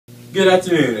Good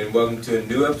afternoon and welcome to a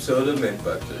new episode of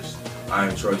Mythbusters.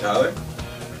 I'm Troy Tyler.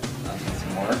 I'm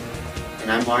Ethan Moore.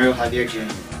 And I'm Mario Javier Jr.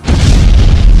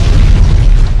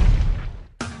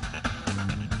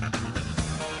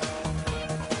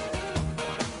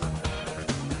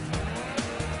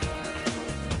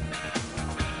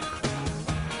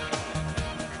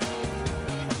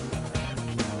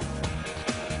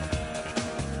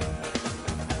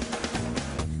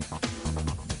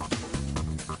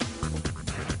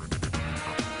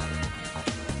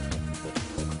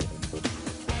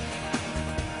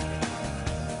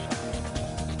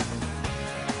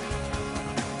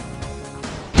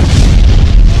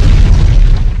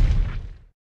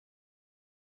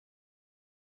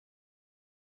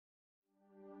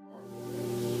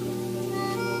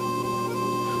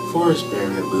 For our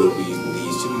experiment, we will be using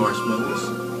these two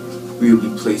marshmallows. We will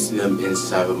be placing them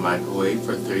inside of a microwave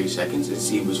for 30 seconds and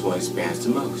see which one expands the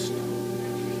most.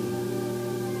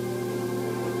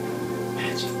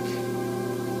 Magic.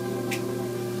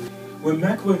 When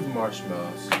microwaving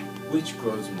marshmallows, which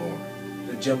grows more?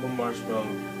 The jumbo marshmallow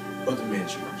or the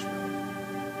miniature marshmallow?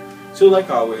 So like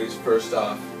always, first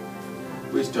off,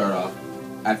 we start off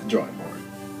at the drawing board.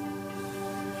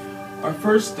 Our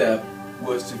first step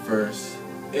was to first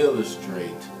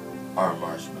illustrate our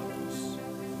marshmallows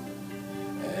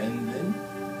and then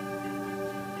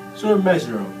sort of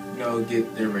measure them,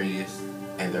 get their radius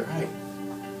and their height.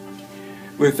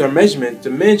 With our measurement,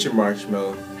 the miniature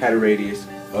marshmallow had a radius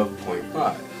of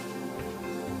 0.5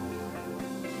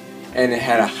 and it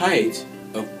had a height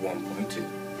of 1.2.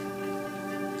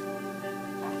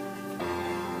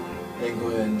 Then go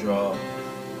ahead and draw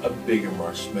a bigger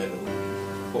marshmallow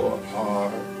for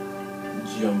our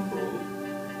jumbo.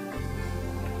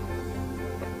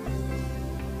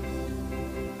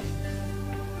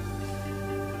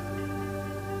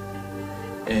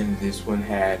 And this one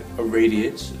had a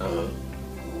radius of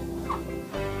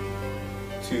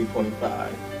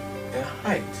 2.5 and a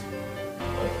height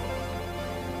of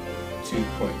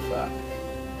 2.5.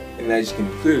 And as you can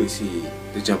clearly see,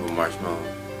 the jumbo marshmallow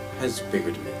has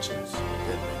bigger dimensions than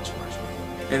the miniature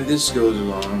marshmallow. And this goes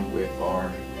along with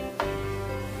our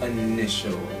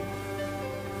initial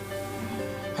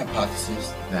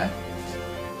hypothesis that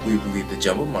we believe the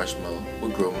jumbo marshmallow will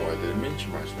grow more than the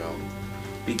miniature marshmallow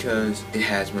because it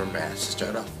has more mass to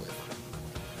start off with.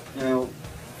 Now,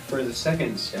 for the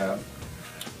second step,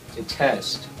 to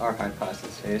test our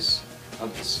hypothesis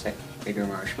of the bigger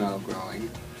marshmallow growing,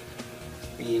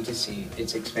 we need to see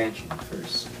its expansion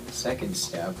first. The second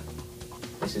step,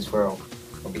 this is where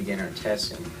we'll begin our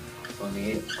testing. We'll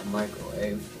need a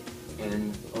microwave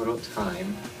and a little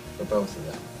time for both of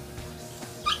them.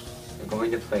 We're going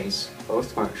to place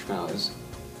both marshmallows,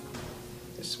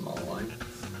 the small one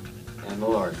and the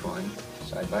large one,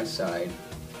 side by side,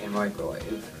 in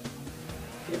microwave,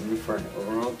 given for an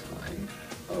overall time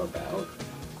of about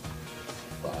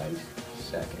 5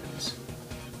 seconds.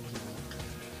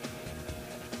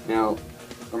 Now,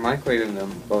 we're microwaving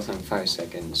them both on 5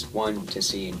 seconds, one to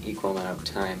see an equal amount of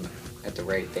time at the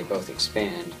rate they both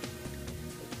expand,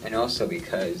 and also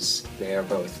because they are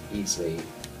both easily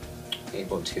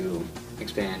able to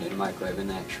expand in a microwave in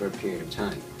that short period of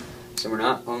time. So we're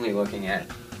not only looking at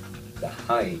the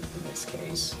height in this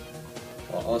case,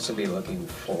 we'll also be looking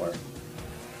for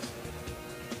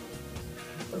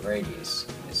the radius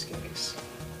in this case.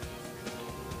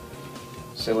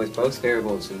 So with both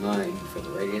variables in mind for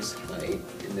the radius, height,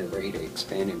 and the rate to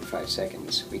expand in 5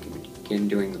 seconds, we can begin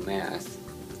doing the math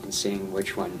and seeing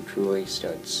which one truly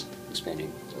starts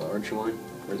expanding, the larger one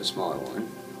or the smaller one.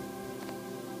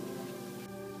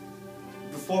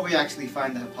 Before we actually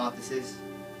find the hypothesis,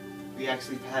 we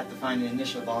actually have to find the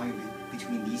initial volume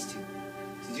between these two.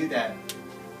 To do that,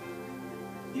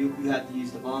 you have to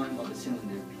use the volume of the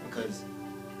cylinder because it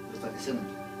looks like a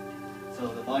cylinder. So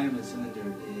the volume of the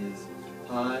cylinder is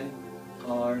pi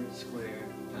r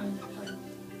squared times height.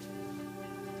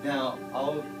 Now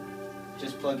I'll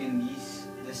just plug in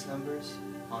this numbers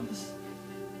on this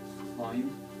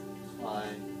volume.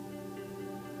 Pi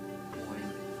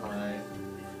 0.5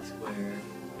 squared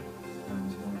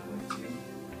times 1.2.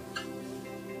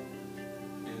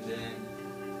 And then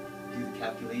do the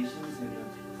calculations, and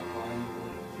the volume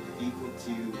will be equal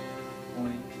to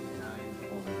 0.94.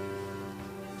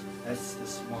 That's the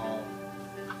small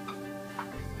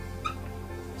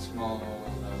marshmallow.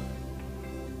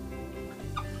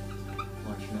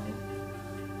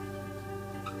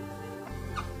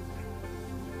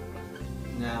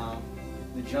 Now,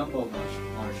 the jumbo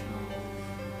marshmallow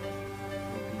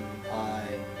will be pi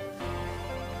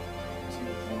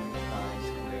 2.5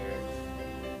 squared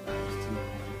times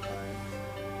 2.5.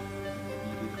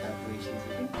 You do the calculations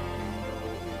again.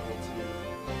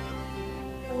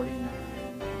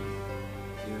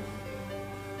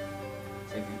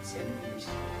 centimeters.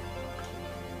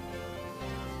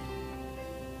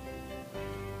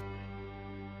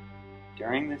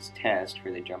 During this test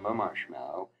for the jumbo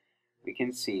marshmallow, we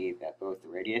can see that both the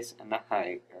radius and the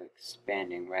height are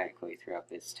expanding radically throughout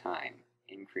this time,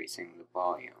 increasing the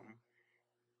volume.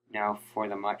 Now for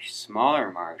the much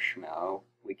smaller marshmallow,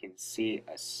 we can see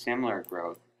a similar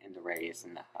growth in the radius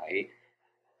and the height,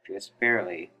 just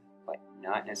barely, but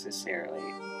not necessarily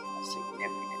a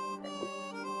significant growth.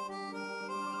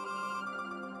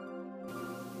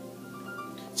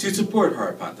 To support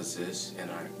our hypothesis and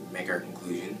make our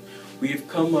conclusion, we have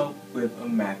come up with a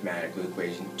mathematical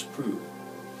equation to prove.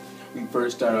 We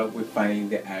first start out with finding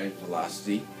the average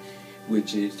velocity,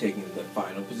 which is taking the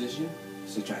final position,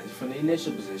 subtracted from the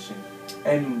initial position,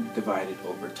 and divided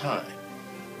over time.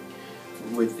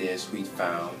 With this, we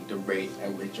found the rate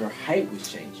at which our height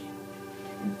was changing.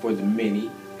 And for the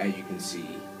mini, as you can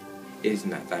see, it's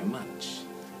not that much.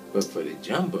 But for the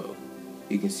jumbo,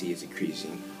 you can see it's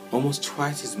increasing almost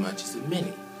twice as much as the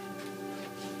mini.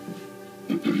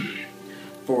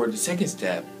 For the second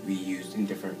step, we used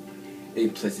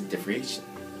implicit differentiation,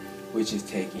 which is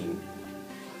taking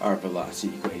our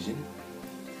velocity equation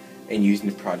and using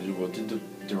the product rule to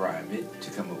derive it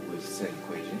to come up with said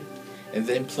equation, and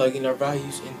then plugging our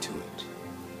values into it.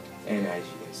 And as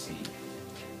you can see,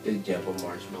 the jumbo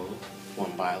marshmallow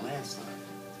won by a landslide.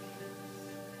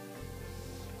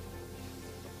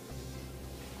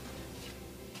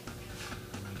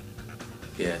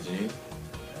 Good afternoon.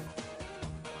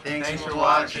 Thanks for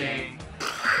watching.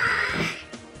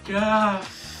 God.